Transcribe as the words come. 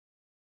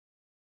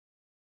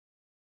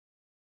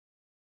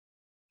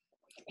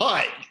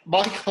Hi,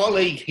 my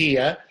colleague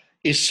here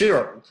is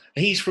Cyriel.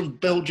 He's from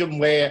Belgium,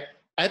 where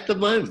at the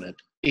moment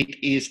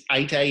it is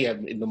 8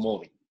 a.m. in the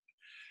morning.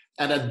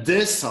 And at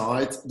this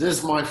side, this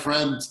is my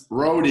friend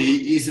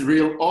Rowdy. He's a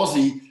real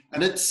Aussie,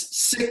 and it's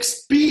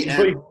 6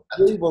 p.m.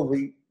 We will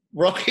be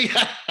rocking.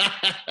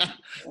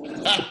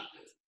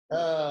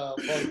 My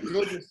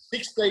goodness,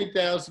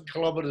 16,000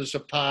 kilometres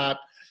apart,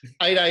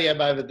 8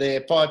 a.m. over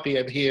there, 5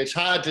 p.m. here. It's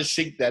hard to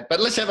sync that, but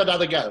let's have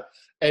another go.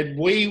 And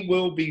we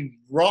will be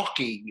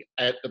rocking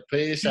at the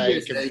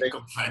PSA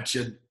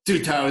Convention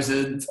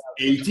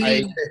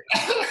 2018.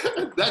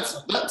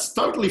 That's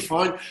totally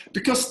fine,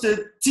 because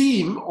the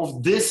theme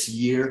of this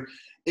year,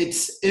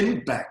 it's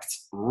impact,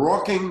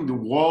 rocking the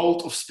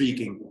world of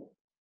speaking.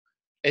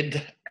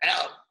 And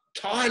our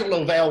title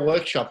of our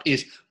workshop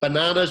is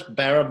Bananas,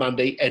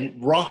 Barramundi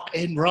and Rock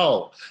and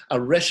Roll,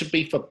 a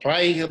recipe for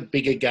playing a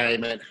bigger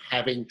game and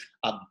having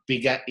a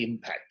bigger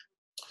impact.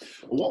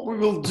 What we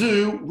will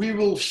do, we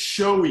will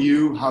show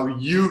you how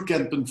you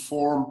can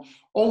perform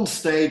on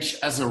stage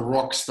as a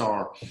rock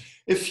star.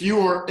 If you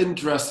are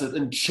interested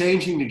in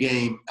changing the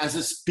game as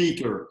a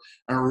speaker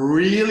and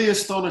really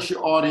astonish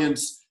your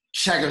audience,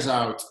 check us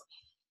out.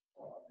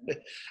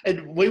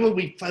 And we will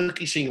be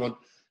focusing on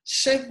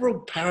several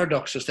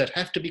paradoxes that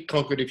have to be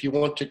conquered if you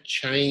want to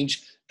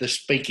change the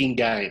speaking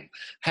game.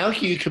 How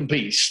you can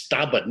be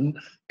stubborn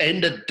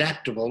and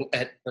adaptable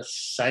at the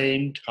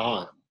same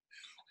time.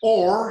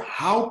 Or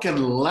how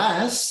can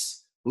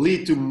less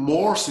lead to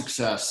more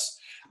success?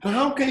 And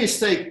how can you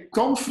stay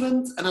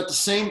confident and at the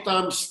same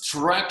time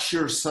stretch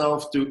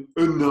yourself to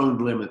unknown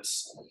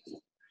limits?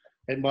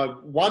 And my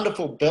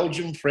wonderful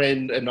Belgian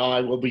friend and I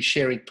will be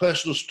sharing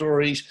personal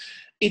stories,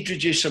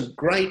 introduce some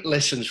great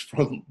lessons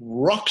from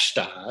rock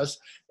stars,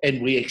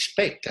 and we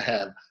expect to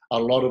have a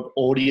lot of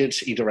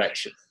audience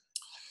interaction.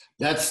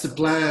 That's the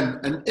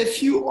plan. And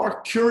if you are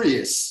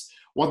curious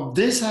what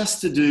this has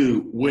to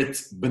do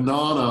with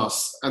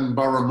bananas and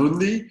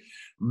Barramundi,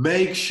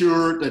 make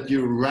sure that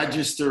you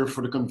register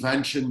for the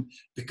convention,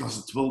 because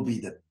it will be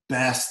the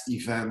best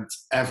event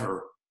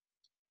ever.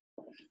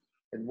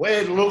 And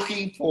we're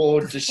looking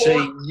forward to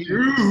seeing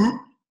you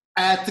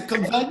at the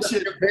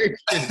convention.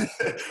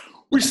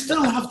 We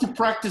still have to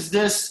practice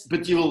this,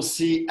 but you will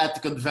see at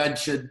the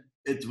convention,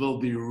 it will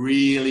be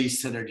really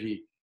synergy.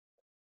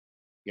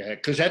 Yeah,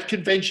 because at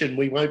convention,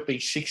 we won't be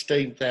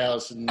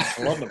 16,000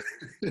 kilometres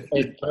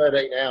and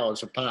 13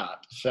 hours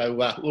apart. So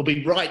we'll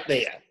be right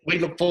there. We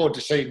look forward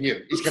to seeing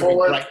you. It's going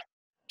to be great.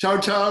 Ciao,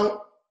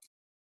 ciao.